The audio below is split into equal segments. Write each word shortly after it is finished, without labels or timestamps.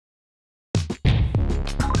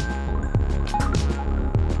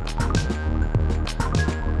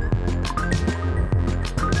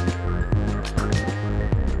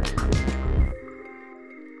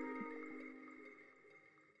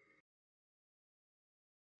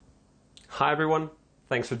Hi everyone,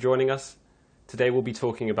 thanks for joining us. Today we'll be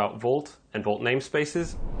talking about Vault and Vault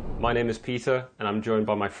namespaces. My name is Peter and I'm joined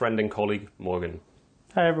by my friend and colleague Morgan.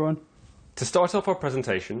 Hi everyone. To start off our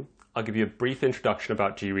presentation, I'll give you a brief introduction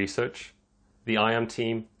about G-Research, the IAM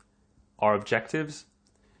team, our objectives,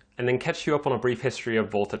 and then catch you up on a brief history of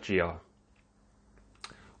Vault at GR.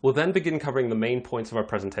 We'll then begin covering the main points of our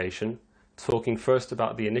presentation, talking first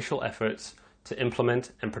about the initial efforts to implement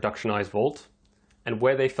and productionize Vault and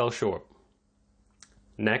where they fell short.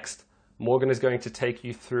 Next, Morgan is going to take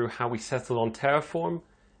you through how we settled on Terraform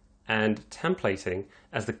and templating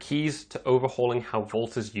as the keys to overhauling how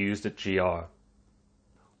Vault is used at GR.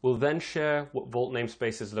 We'll then share what Vault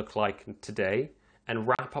namespaces look like today and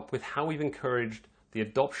wrap up with how we've encouraged the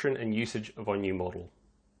adoption and usage of our new model.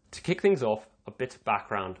 To kick things off, a bit of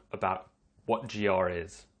background about what GR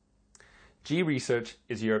is. G-Research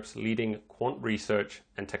is Europe's leading quant research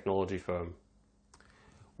and technology firm.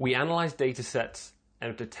 We analyze data sets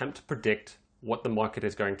and attempt to predict what the market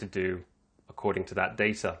is going to do according to that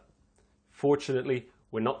data. Fortunately,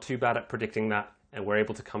 we're not too bad at predicting that, and we're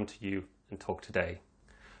able to come to you and talk today.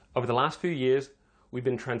 Over the last few years, we've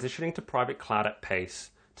been transitioning to private cloud at pace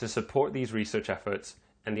to support these research efforts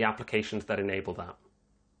and the applications that enable that.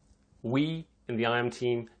 We in the IAM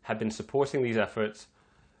team have been supporting these efforts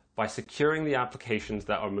by securing the applications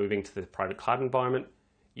that are moving to the private cloud environment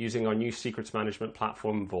using our new secrets management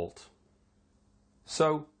platform, Vault.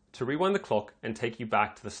 So, to rewind the clock and take you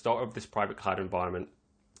back to the start of this private cloud environment,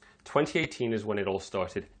 2018 is when it all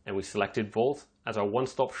started, and we selected Vault as our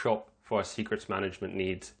one-stop shop for our secrets management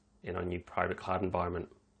needs in our new private cloud environment.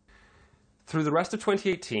 Through the rest of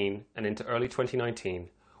 2018 and into early 2019,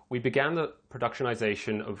 we began the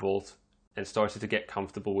productionization of Vault and started to get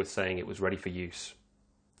comfortable with saying it was ready for use.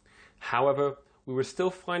 However, we were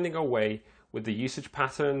still finding our way with the usage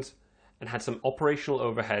patterns and had some operational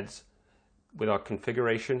overheads with our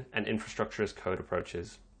configuration and infrastructure as code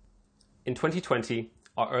approaches. In 2020,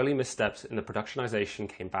 our early missteps in the productionization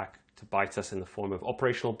came back to bite us in the form of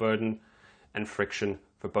operational burden and friction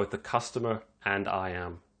for both the customer and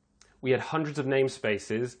IAM. We had hundreds of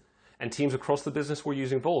namespaces and teams across the business were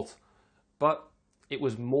using Vault, but it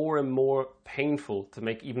was more and more painful to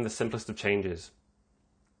make even the simplest of changes.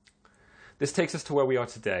 This takes us to where we are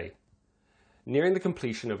today, nearing the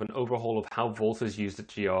completion of an overhaul of how Vault is used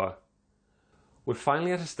at GR. We're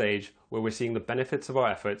finally at a stage where we're seeing the benefits of our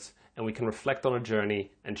efforts and we can reflect on our journey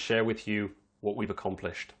and share with you what we've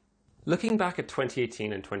accomplished. Looking back at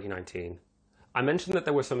 2018 and 2019, I mentioned that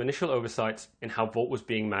there were some initial oversights in how Vault was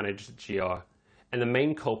being managed at GR, and the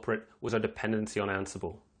main culprit was our dependency on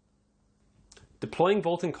Ansible. Deploying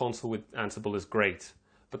Vault in console with Ansible is great,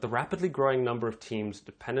 but the rapidly growing number of teams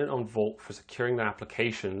dependent on Vault for securing their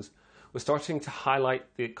applications was starting to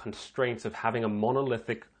highlight the constraints of having a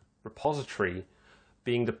monolithic repository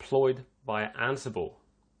being deployed via Ansible.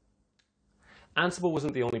 Ansible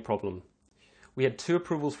wasn't the only problem. We had 2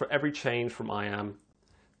 approvals for every change from IAM,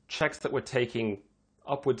 checks that were taking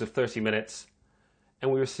upwards of 30 minutes,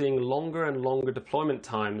 and we were seeing longer and longer deployment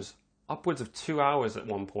times, upwards of 2 hours at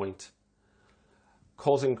one point,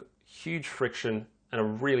 causing huge friction and a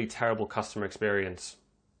really terrible customer experience.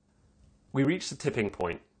 We reached the tipping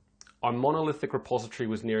point. Our monolithic repository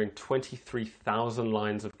was nearing 23,000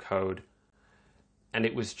 lines of code, and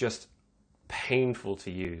it was just painful to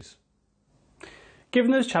use. Given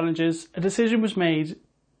those challenges, a decision was made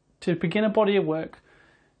to begin a body of work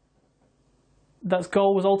that's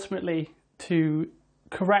goal was ultimately to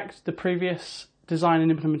correct the previous design and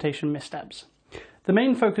implementation missteps. The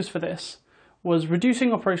main focus for this was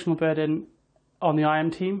reducing operational burden on the IAM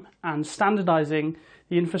team and standardizing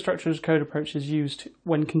the infrastructure as code approaches used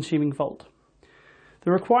when consuming Vault.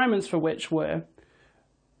 The requirements for which were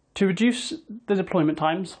to reduce the deployment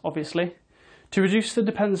times, obviously, to reduce the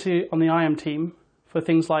dependency on the IAM team for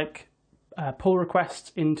things like pull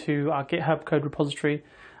requests into our GitHub code repository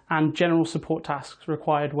and general support tasks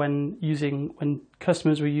required when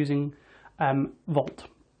customers were using Vault.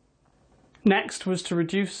 Next was to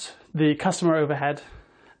reduce the customer overhead,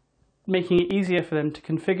 making it easier for them to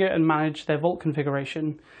configure and manage their Vault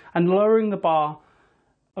configuration, and lowering the bar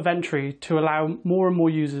of entry to allow more and more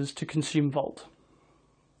users to consume Vault.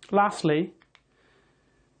 Lastly,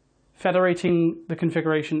 federating the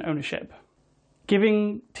configuration ownership,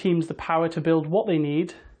 giving teams the power to build what they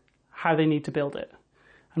need, how they need to build it,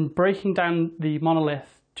 and breaking down the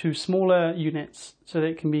monolith to smaller units so that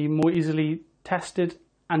it can be more easily tested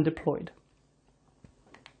and deployed.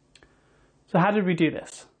 So how did we do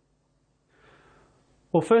this?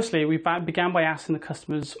 Well, firstly, we began by asking the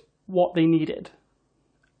customers what they needed.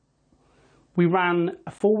 We ran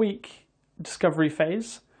a 4-week discovery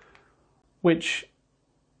phase which,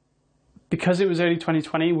 because it was early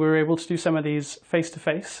 2020, we were able to do some of these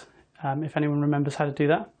face-to-face, if anyone remembers how to do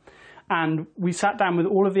that. And we sat down with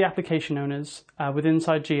all of the application owners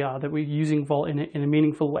inside GR that were using Vault in a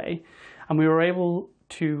meaningful way. And we were able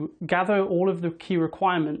to gather all of the key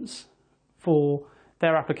requirements for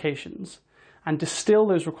their applications and distill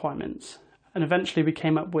those requirements. And eventually we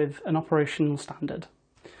came up with an operational standard.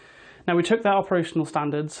 Now we took that operational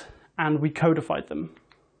standards and we codified them.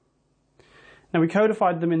 Now we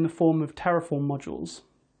codified them in the form of Terraform modules,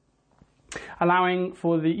 allowing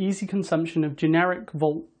for the easy consumption of generic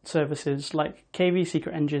Vault services like KV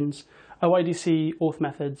secret engines, OIDC auth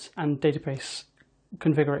methods, and database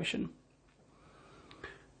configuration.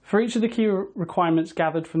 For each of the key requirements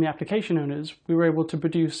gathered from the application owners, we were able to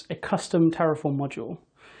produce a custom Terraform module.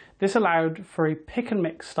 This allowed for a pick and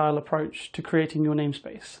mix style approach to creating your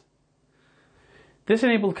namespace. This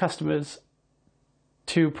enabled customers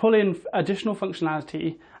to pull in additional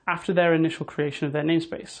functionality after their initial creation of their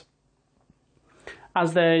namespace,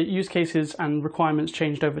 as their use cases and requirements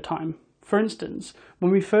changed over time. For instance,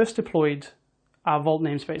 when we first deployed our Vault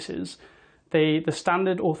namespaces, the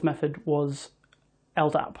standard auth method was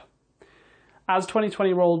LDAP. As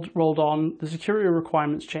 2020 rolled on, the security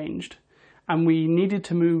requirements changed, and we needed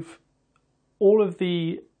to move all of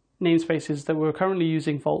the namespaces that were currently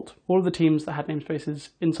using Vault, all of the teams that had namespaces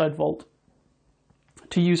inside Vault,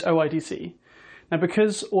 to use OIDC. Now,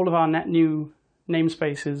 because all of our net new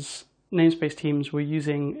namespace teams were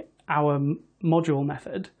using our module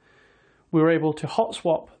method, we were able to hot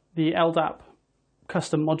swap the LDAP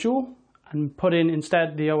custom module and put in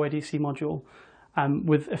instead the OIDC module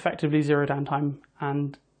with effectively zero downtime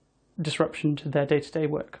and disruption to their day-to-day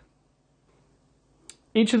work.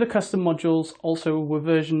 Each of the custom modules also were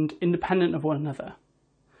versioned independent of one another.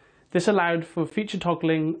 This allowed for feature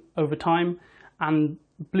toggling over time and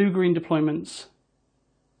blue-green deployments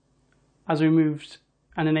as we moved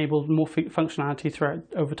and enabled more functionality throughout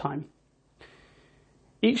over time.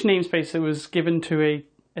 Each namespace that was given to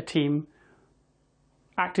a team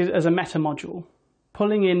acted as a meta module,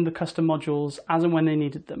 pulling in the custom modules as and when they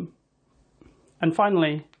needed them. And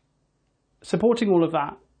finally, supporting all of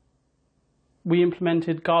that, we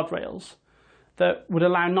implemented guardrails that would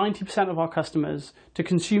allow 90% of our customers to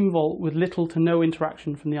consume Vault with little to no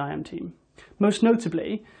interaction from the IAM team. Most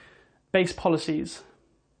notably, base policies.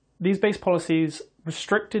 These base policies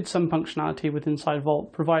restricted some functionality within inside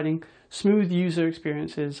Vault, providing smooth user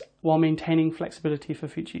experiences while maintaining flexibility for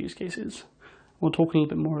future use cases. We'll talk a little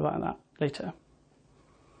bit more about that later.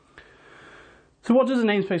 So what does a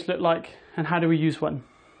namespace look like, and how do we use one?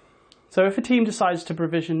 So if a team decides to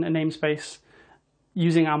provision a namespace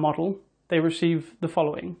using our model, they receive the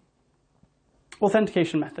following.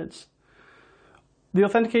 Authentication methods. The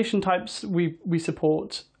authentication types we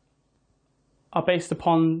support are based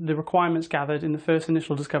upon the requirements gathered in the first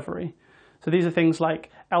initial discovery. So these are things like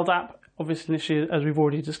LDAP, obviously initially, as we've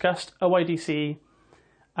already discussed, OIDC,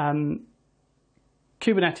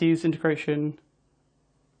 Kubernetes integration,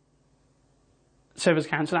 service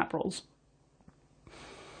accounts, and app roles.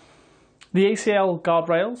 The ACL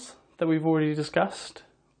guardrails that we've already discussed,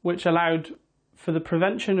 which allowed for the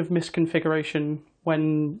prevention of misconfiguration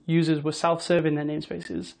when users were self-serving their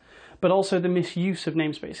namespaces, but also the misuse of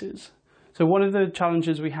namespaces. So one of the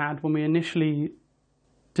challenges we had when we initially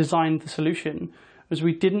designed the solution was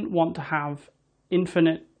we didn't want to have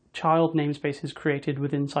infinite child namespaces created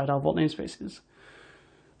inside our Vault namespaces.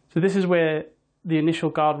 So this is where the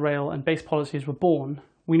initial guardrail and base policies were born.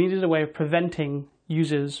 We needed a way of preventing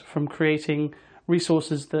users from creating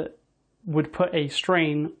resources that would put a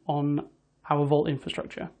strain on our Vault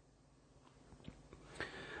infrastructure.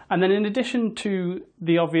 And then in addition to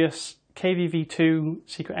the obvious KVV2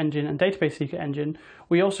 secret engine and database secret engine,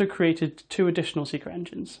 we also created two additional secret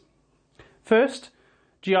engines. First,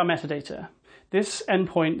 GR metadata. This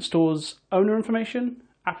endpoint stores owner information,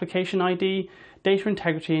 application ID, data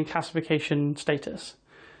integrity, and classification status.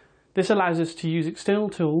 This allows us to use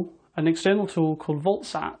an external tool called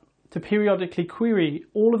VaultSat to periodically query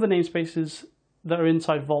all of the namespaces that are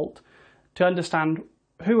inside Vault to understand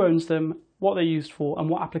who owns them, what they're used for, and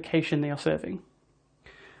what application they are serving.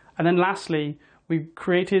 And then lastly, we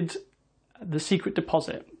created the secret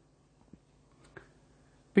deposit.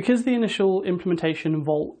 Because the initial implementation of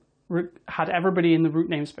Vault had everybody in the root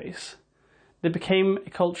namespace, there became a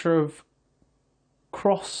culture of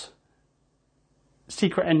cross-secret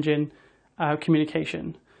engine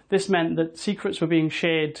communication. This meant that secrets were being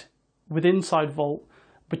shared inside Vault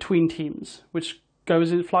between teams, which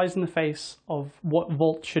flies in the face of what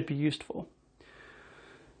Vault should be used for.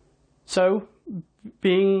 So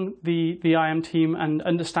being the IAM team and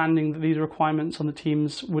understanding that these requirements on the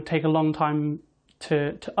teams would take a long time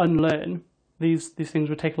to unlearn, these things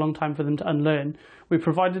would take a long time for them to unlearn, we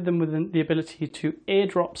provided them with the ability to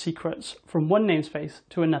airdrop secrets from one namespace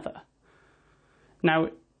to another. Now,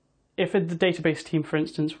 if the database team, for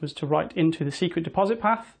instance, was to write into the secret deposit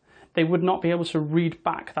path, they would not be able to read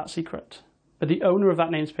back that secret, but the owner of that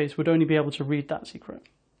namespace would only be able to read that secret.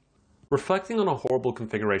 Reflecting on a horrible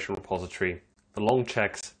configuration repository, the long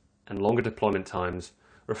checks and longer deployment times,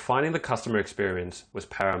 refining the customer experience was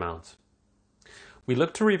paramount. We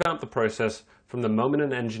looked to revamp the process from the moment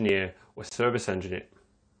an engineer or service engineer.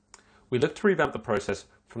 We looked to revamp the process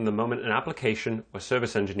from the moment an application or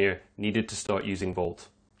service engineer needed to start using Vault.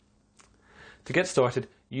 To get started,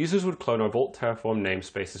 users would clone our Vault Terraform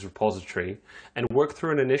namespaces repository and work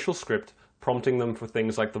through an initial script prompting them for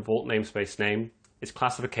things like the Vault namespace name, its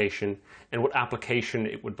classification, and what application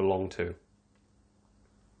it would belong to.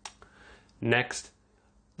 Next,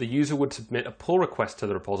 the user would submit a pull request to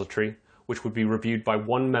the repository, which would be reviewed by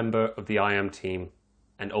one member of the IAM team,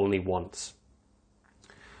 and only once.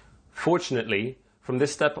 Fortunately, from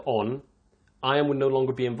this step on, IAM would no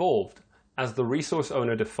longer be involved, as the resource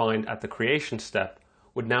owner defined at the creation step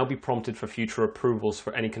would now be prompted for future approvals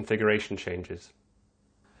for any configuration changes.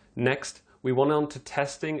 Next, we went on to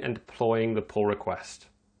testing and deploying the pull request.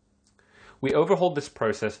 We overhauled this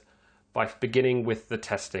process by beginning with the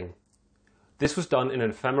testing. This was done in an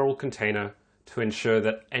ephemeral container to ensure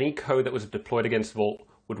that any code that was deployed against Vault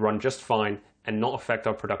would run just fine and not affect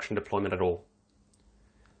our production deployment at all.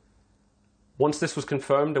 Once this was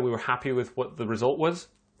confirmed and we were happy with what the result was,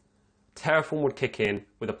 Terraform would kick in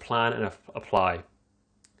with a plan and apply.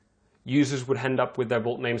 Users would end up with their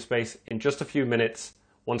Vault namespace in just a few minutes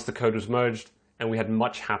once the code was merged, and we had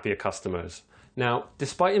much happier customers. Now,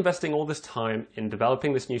 despite investing all this time in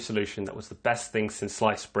developing this new solution that was the best thing since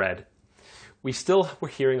sliced bread, we still were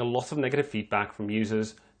hearing a lot of negative feedback from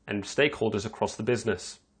users and stakeholders across the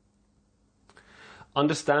business.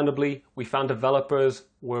 Understandably, we found developers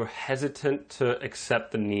were hesitant to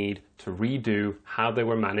accept the need to redo how they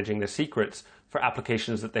were managing their secrets for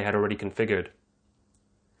applications that they had already configured.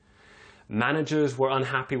 Managers were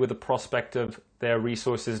unhappy with the prospect of their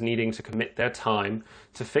resources needing to commit their time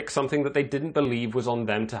to fix something that they didn't believe was on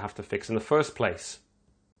them to have to fix in the first place.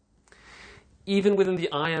 Even within the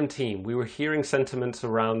IAM team, we were hearing sentiments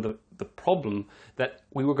around the problem that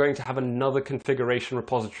we were going to have another configuration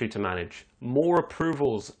repository to manage, more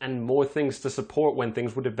approvals, and more things to support when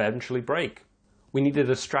things would eventually break. We needed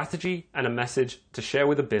a strategy and a message to share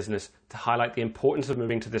with the business to highlight the importance of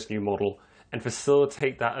moving to this new model and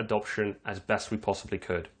facilitate that adoption as best we possibly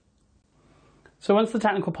could. So once the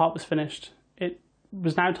technical part was finished, it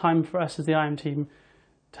was now time for us as the IAM team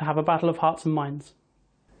to have a battle of hearts and minds.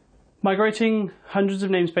 Migrating hundreds of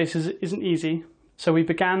namespaces isn't easy, so we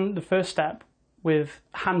began the first step with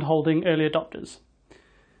hand-holding early adopters.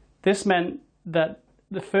 This meant that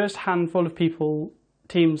the first handful of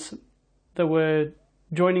teams that were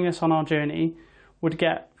joining us on our journey would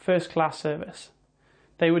get first-class service.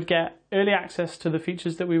 They would get early access to the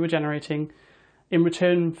features that we were generating in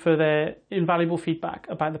return for their invaluable feedback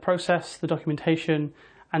about the process, the documentation,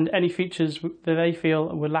 and any features that they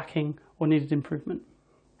feel were lacking or needed improvement.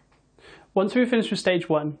 Once we were finished with stage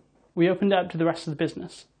one, we opened it up to the rest of the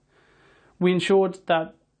business. We ensured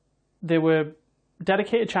that there were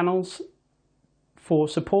dedicated channels for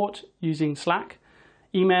support using Slack,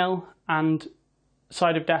 email, and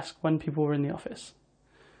side of desk when people were in the office.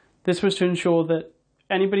 This was to ensure that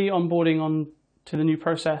anybody onboarding on to the new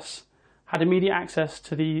process had immediate access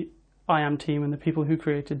to the IAM team and the people who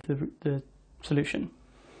created the solution.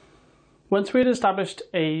 Once we had established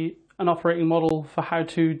an operating model for how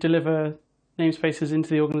to deliver namespaces into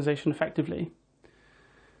the organization effectively,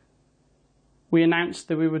 we announced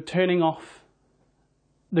that we were turning off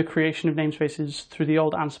the creation of namespaces through the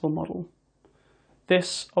old Ansible model.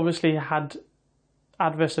 This obviously had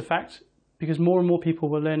adverse effect because more and more people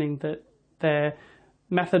were learning that their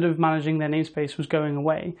method of managing their namespace was going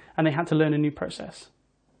away and they had to learn a new process.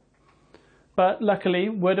 But luckily,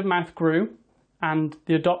 word of mouth grew, and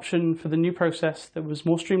the adoption for the new process that was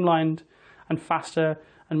more streamlined and faster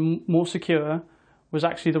and more secure was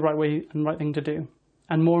actually the right way and right thing to do.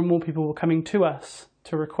 And more people were coming to us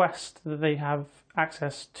to request that they have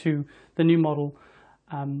access to the new model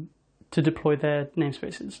to deploy their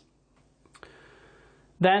namespaces.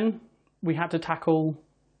 Then we had to tackle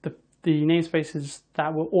the namespaces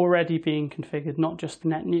that were already being configured, not just the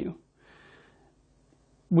net new.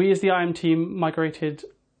 We as the IAM team migrated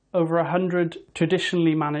over 100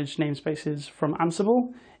 traditionally managed namespaces from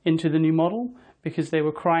Ansible into the new model because they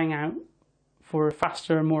were crying out for a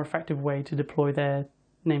faster and more effective way to deploy their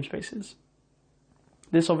namespaces.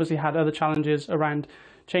 This obviously had other challenges around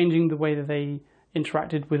changing the way that they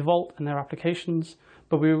interacted with Vault and their applications,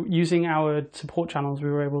 but we were using our support channels, we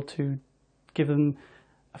were able to give them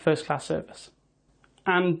a first-class service.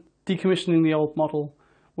 And decommissioning the old model,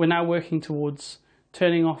 we're now working towards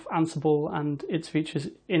turning off Ansible and its features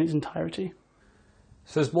in its entirety.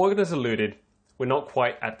 So as Morgan has alluded, we're not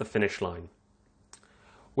quite at the finish line.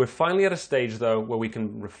 We're finally at a stage though where we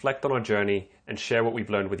can reflect on our journey and share what we've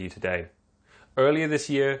learned with you today. Earlier this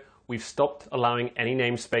year, we've stopped allowing any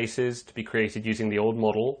namespaces to be created using the old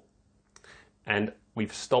model, and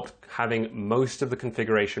we've stopped having most of the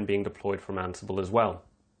configuration being deployed from Ansible as well.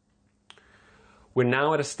 We're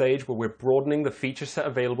now at a stage where we're broadening the feature set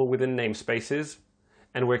available within namespaces,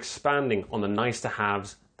 and we're expanding on the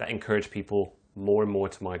nice-to-haves that encourage people more and more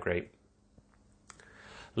to migrate.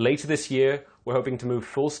 Later this year, we're hoping to move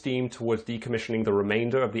full steam towards decommissioning the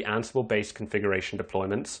remainder of the Ansible-based configuration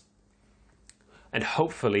deployments. And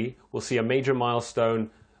hopefully, we'll see a major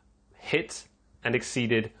milestone hit and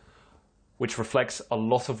exceeded, which reflects a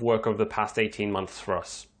lot of work over the past 18 months for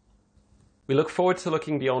us. We look forward to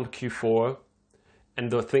looking beyond Q4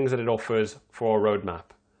 and the things that it offers for our roadmap.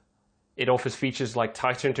 It offers features like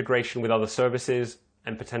tighter integration with other services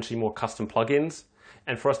and potentially more custom plugins,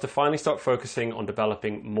 and for us to finally start focusing on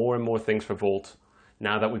developing more and more things for Vault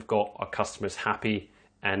now that we've got our customers happy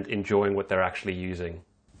and enjoying what they're actually using.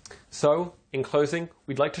 So, in closing,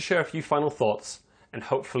 we'd like to share a few final thoughts, and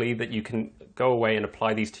hopefully that you can go away and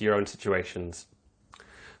apply these to your own situations.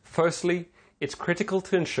 Firstly, it's critical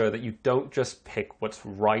to ensure that you don't just pick what's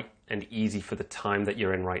right and easy for the time that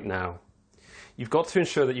you're in right now. You've got to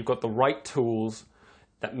ensure that you've got the right tools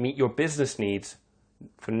that meet your business needs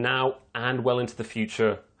for now and well into the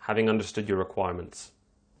future, having understood your requirements.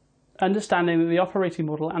 Understanding that the operating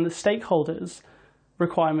model and the stakeholders'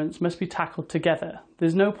 requirements must be tackled together.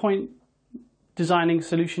 There's no point designing a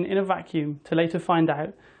solution in a vacuum to later find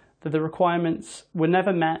out that the requirements were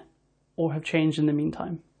never met or have changed in the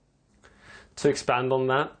meantime. To expand on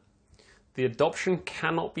that, the adoption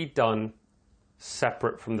cannot be done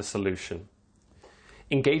separate from the solution.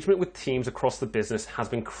 Engagement with teams across the business has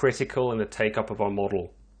been critical in the take-up of our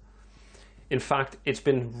model. In fact, it's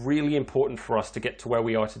been really important for us to get to where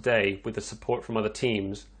we are today with the support from other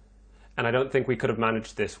teams, and I don't think we could have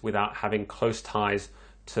managed this without having close ties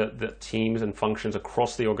to the teams and functions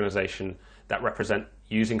across the organization that represent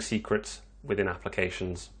using secrets within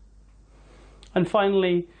applications. And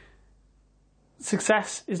finally,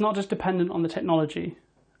 success is not just dependent on the technology.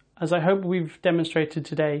 As I hope we've demonstrated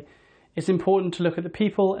today, it's important to look at the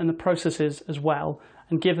people and the processes as well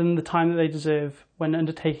and give them the time that they deserve when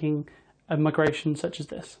undertaking a migration such as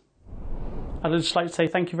this. I'd just like to say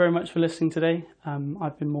thank you very much for listening today.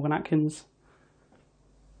 I've been Morgan Atkins.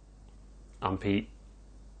 I'm Pete.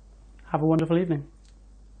 Have a wonderful evening.